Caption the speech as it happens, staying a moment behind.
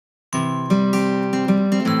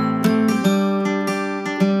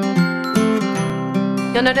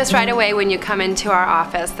You'll notice right away when you come into our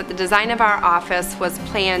office that the design of our office was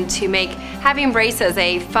planned to make having braces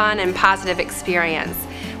a fun and positive experience.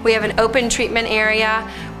 We have an open treatment area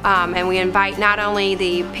and we invite not only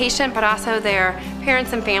the patient but also their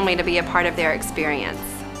parents and family to be a part of their experience.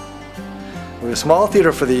 We have a small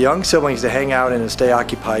theater for the young siblings to hang out in and stay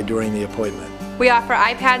occupied during the appointment. We offer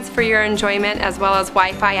iPads for your enjoyment as well as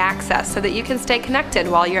Wi-Fi access so that you can stay connected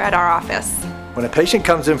while you're at our office. When a patient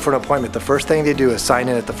comes in for an appointment, the first thing they do is sign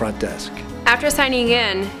in at the front desk. After signing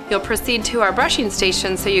in, you'll proceed to our brushing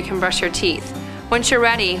station so you can brush your teeth. Once you're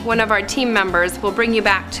ready, one of our team members will bring you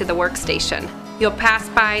back to the workstation. You'll pass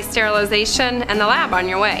by sterilization and the lab on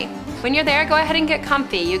your way. When you're there, go ahead and get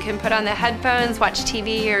comfy. You can put on the headphones, watch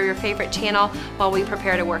TV or your favorite channel while we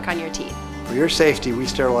prepare to work on your teeth. For your safety, we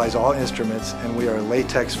sterilize all instruments and we are a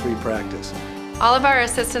latex-free practice. All of our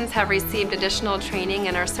assistants have received additional training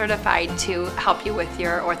and are certified to help you with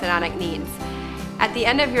your orthodontic needs. At the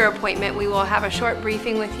end of your appointment, we will have a short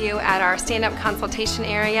briefing with you at our stand-up consultation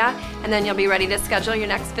area, and then you'll be ready to schedule your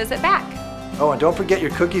next visit back. Oh, and don't forget your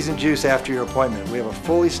cookies and juice after your appointment. We have a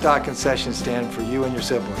fully stocked concession stand for you and your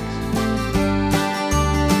siblings.